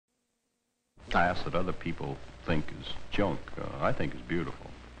past that other people think is junk, I think is beautiful.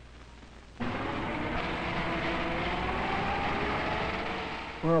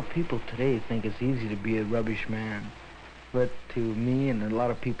 Well, people today think it's easy to be a rubbish man. But to me and a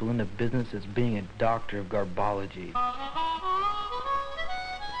lot of people in the business, it's being a doctor of garbology.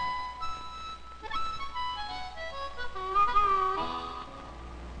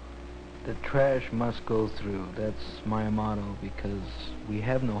 The trash must go through. That's my motto, because we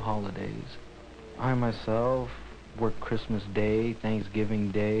have no holidays. I myself work Christmas Day,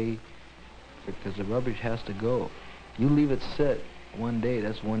 Thanksgiving Day, because the rubbish has to go. You leave it sit one day,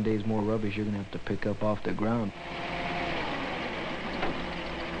 that's one day's more rubbish you're going to have to pick up off the ground.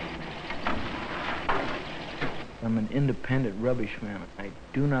 I'm an independent rubbish man. I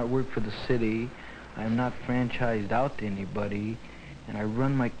do not work for the city. I am not franchised out to anybody, and I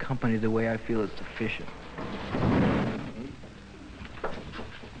run my company the way I feel is sufficient.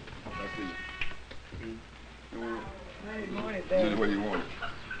 This is what you want.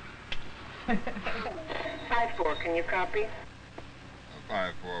 5-4, can you copy?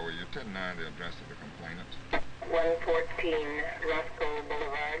 5-4, will you 10-9 the address of the complainant? 114 Roscoe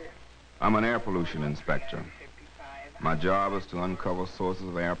Boulevard. I'm an air pollution inspector. My job is to uncover sources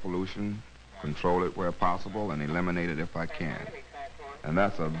of air pollution, control it where possible, and eliminate it if I can. And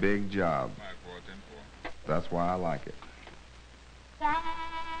that's a big job. That's why I like it.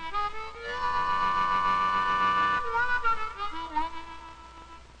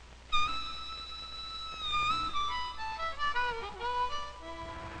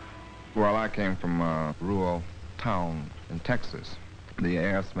 Well, I came from a rural town in Texas. The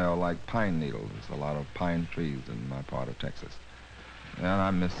air smelled like pine needles. There's a lot of pine trees in my part of Texas. And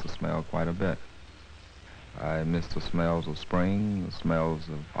I miss the smell quite a bit. I miss the smells of spring, the smells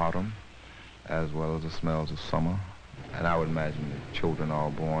of autumn, as well as the smells of summer. And I would imagine the children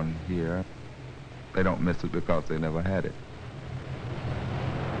all born here, they don't miss it because they never had it.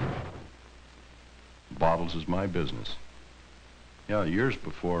 Bottles is my business. Yeah, years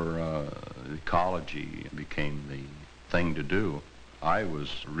before ecology became the thing to do, I was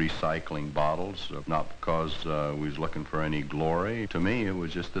recycling bottles, not because we was looking for any glory. To me, it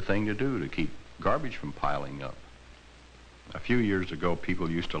was just the thing to do to keep garbage from piling up. A few years ago,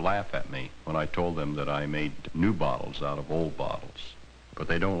 people used to laugh at me when I told them that I made new bottles out of old bottles. But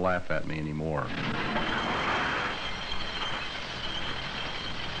they don't laugh at me anymore.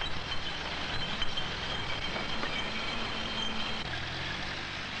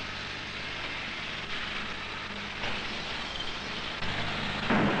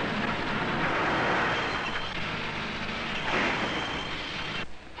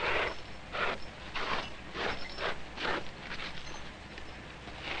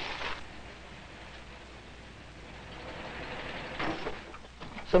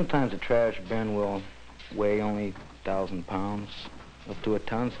 Sometimes a trash bin will weigh only 1,000 pounds, up to a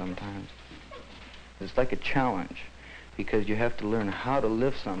ton sometimes. It's like a challenge, because you have to learn how to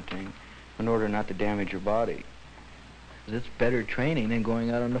lift something in order not to damage your body. It's better training than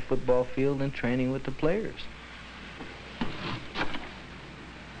going out on the football field and training with the players.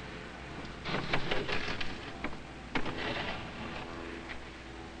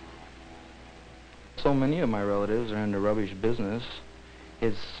 So many of my relatives are in the rubbish business.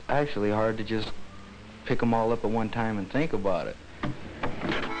 It's actually hard to just pick them all up at one time and think about it.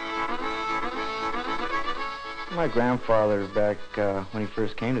 My grandfather, back when he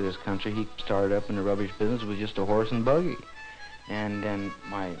first came to this country, he started up in the rubbish business with just a horse and buggy. And then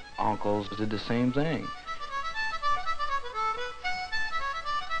my uncles did the same thing.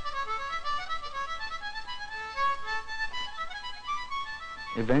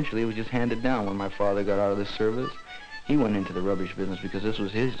 Eventually, it was just handed down. When my father got out of the service, he went into the rubbish business because this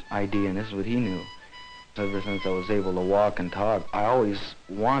was his idea and this is what he knew. Ever since I was able to walk and talk, I always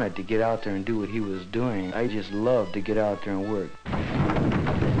wanted to get out there and do what he was doing. I just loved to get out there and work.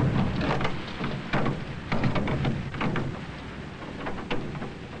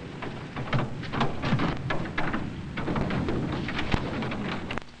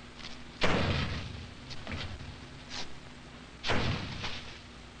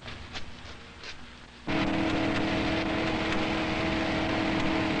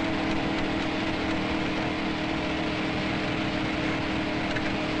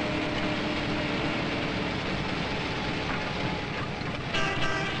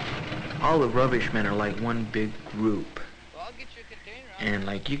 All the rubbish men are like one big group. Well, I'll get you a container. And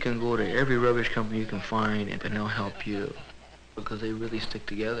like you can go to every rubbish company you can find and they'll help you because they really stick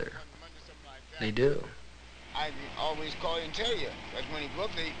together. They do. I always call you and tell you. Like when you go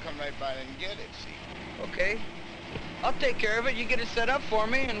up there, you come right by and get it, see? Okay. I'll take care of it. You get it set up for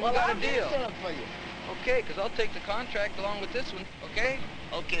me, and we got a deal. Set up for you. Okay, because I'll take the contract along with this one, okay?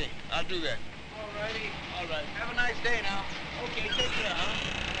 Okay, I'll do that. All righty. All right. Have a nice day now. Okay, take care,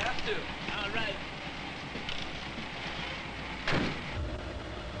 huh? Have to. All right.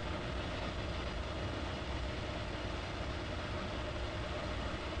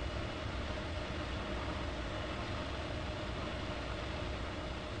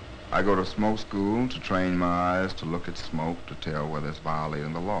 I go to smoke school to train my eyes to look at smoke to tell whether it's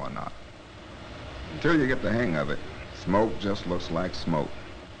violating the law or not. Until you get the hang of it, smoke just looks like smoke.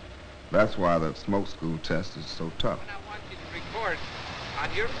 That's why the smoke school test is so tough. When I want you to record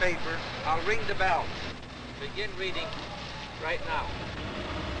on your paper, I'll ring the bell. Begin reading right now.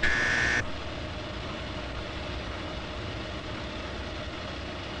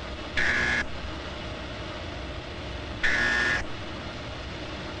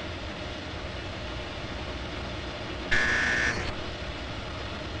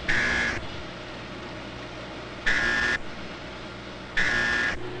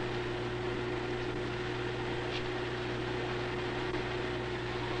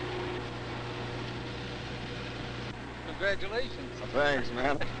 Congratulations. Thanks,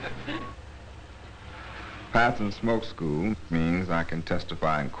 man. Passing smoke school means I can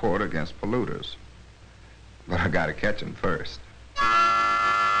testify in court against polluters. But I gotta catch them first.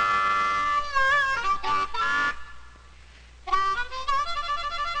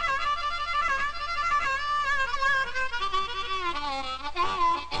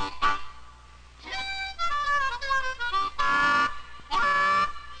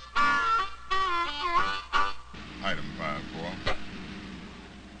 Item 5-4.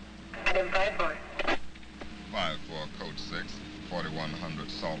 Item 5-4. 5-4, Code 6,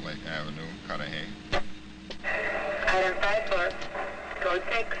 4100 Salt Lake Avenue, Cudahy. Item 5-4. Code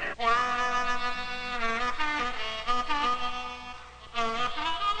 6.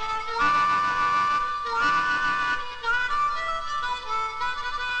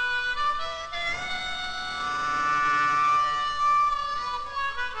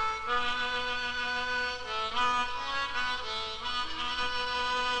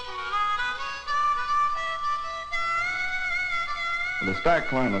 The stack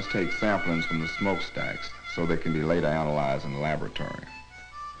climbers take samplings from the smokestacks so they can be later analyzed in the laboratory.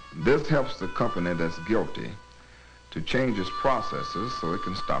 This helps the company that's guilty to change its processes so it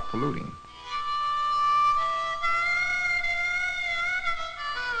can stop polluting.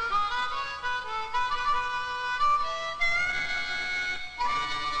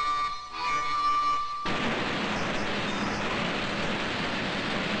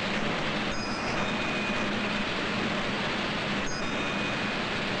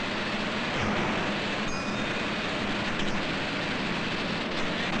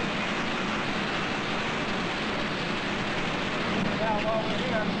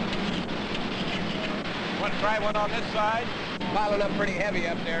 Want to try one on this side? Piling up pretty heavy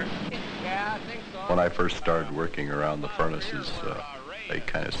up there. Yeah, I think so. When I first started working around the furnaces, they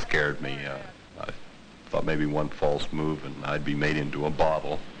kind of scared me. I thought maybe one false move and I'd be made into a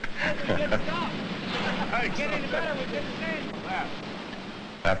bottle. Get any better with this thing.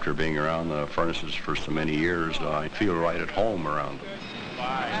 After being around the furnaces for so many years, I feel right at home around them.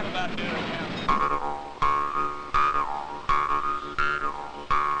 Have about dinner, yeah.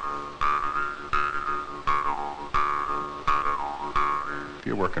 If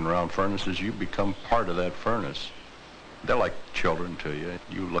you're working around furnaces, you become part of that furnace. They're like children to you.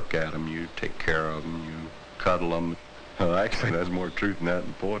 You look at them, you take care of them, you cuddle them. Actually, there's more truth in that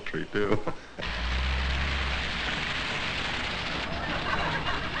in poetry, too.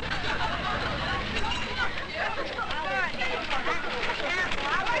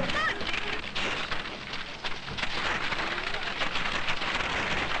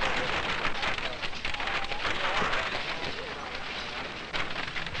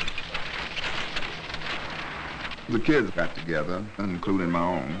 The kids got together, including my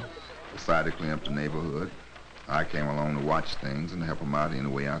own, decided to clean up the neighborhood. I came along to watch things and help them out any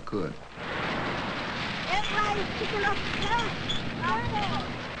way I could. Everybody's picking up the stuff.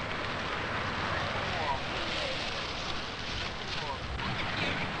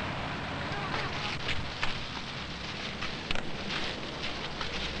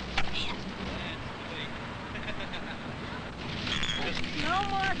 No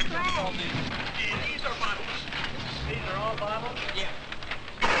more trash. These are bottles. These are all bottles? Yeah.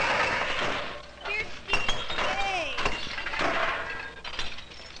 Here's Steve. Hey.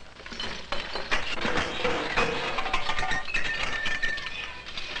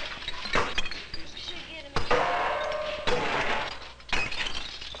 Should get him.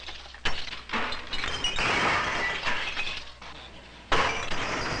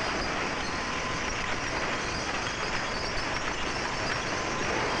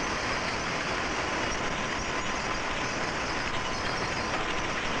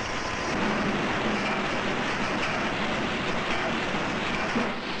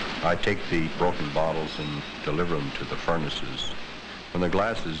 I take the broken bottles and deliver them to the furnaces. When the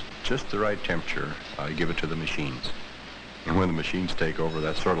glass is just the right temperature, I give it to the machines. And when the machines take over,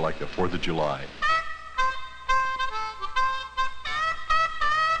 that's sort of like the 4th of July.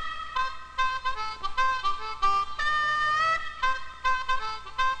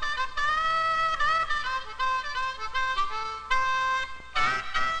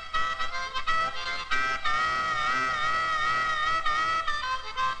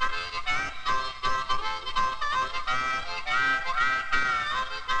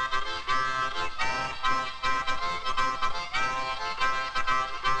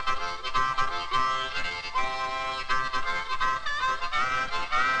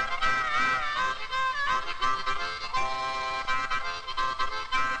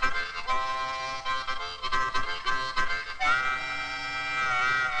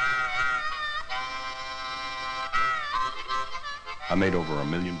 I made over 1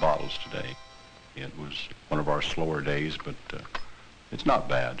 million bottles today. It was one of our slower days, but it's not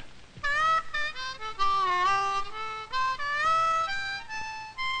bad.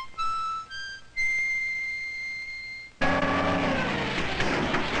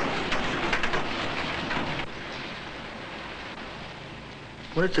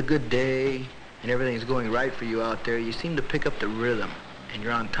 When it's a good day and everything's going right for you out there, you seem to pick up the rhythm, and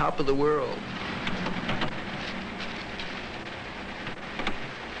you're on top of the world.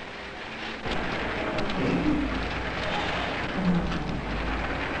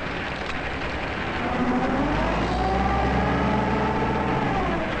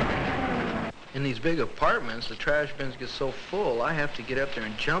 In these big apartments, the trash bins get so full, I have to get up there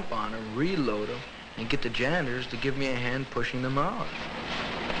and jump on them, reload them, and get the janitors to give me a hand pushing them out.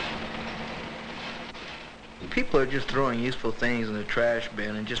 People are just throwing useful things in the trash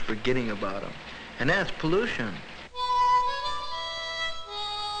bin and just forgetting about them. And that's pollution.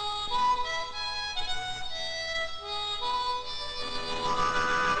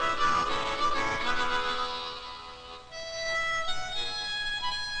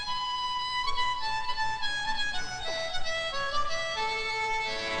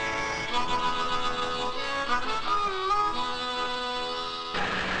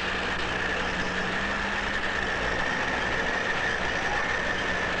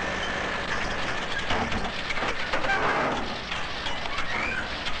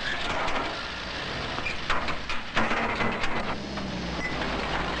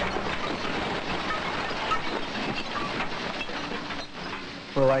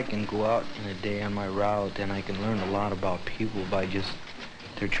 Well, I can go out in a day on my route and I can learn a lot about people by just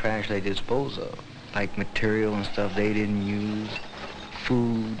their trash they dispose of. Like material and stuff they didn't use,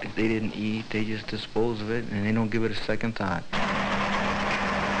 food they didn't eat, they just dispose of it and they don't give it a second thought.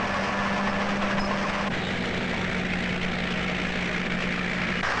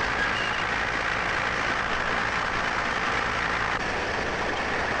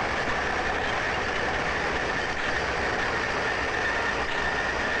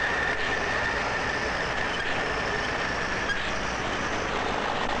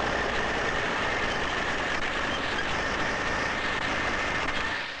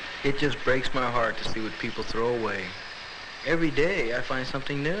 It just breaks my heart to see what people throw away. Every day I find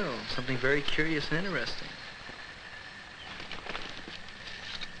something new, something very curious and interesting.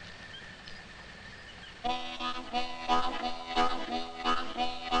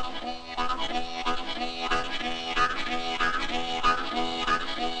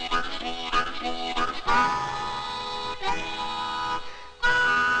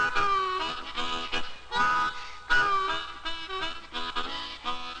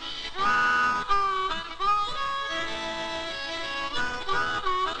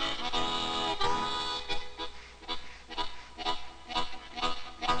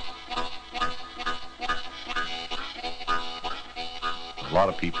 A lot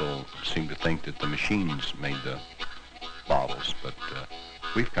of people seem to think that the machines made the bottles, but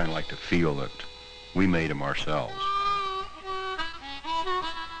we kind of like to feel that we made them ourselves.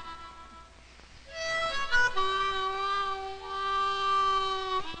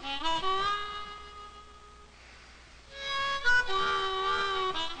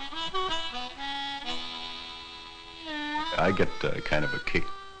 I get kind of a kick,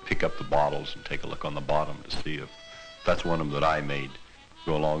 pick up the bottles and take a look on the bottom to see if that's one of them that I made.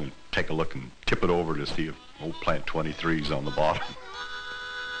 Go along and take a look and tip it over to see if old plant 23's on the bottom.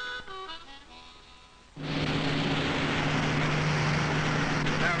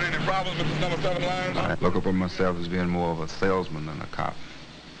 Having any problems with this number 7 line? I look upon myself as being more of a salesman than a cop,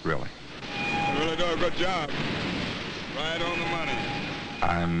 really. You really do a good job. Right on the money.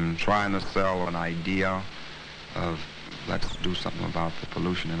 I'm trying to sell an idea of let's do something about the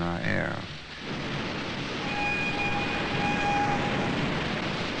pollution in our air.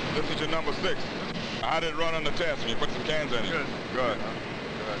 This is your number 6. How did it run on the test when you put some cans in it? Good. Good.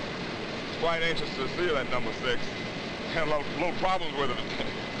 Quite anxious to see that number 6. Had a little problems with it.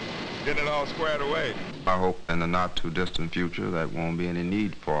 Getting it all squared away. I hope in the not too distant future that won't be any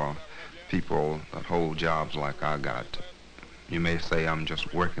need for people that hold jobs like I got. You may say I'm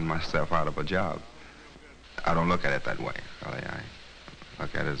just working myself out of a job. I don't look at it that way, really. I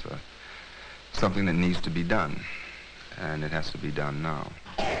look at it as something that needs to be done, and it has to be done now.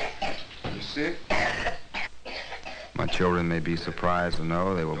 You sick? My children may be surprised to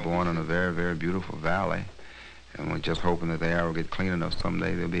know they were born in a very, very beautiful valley, and we're just hoping that the air will get clean enough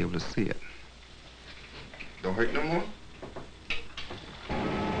someday they'll be able to see it. Don't hurt no more?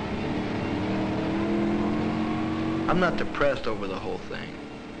 I'm not depressed over the whole thing.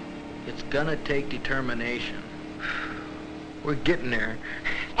 It's gonna take determination. We're getting there.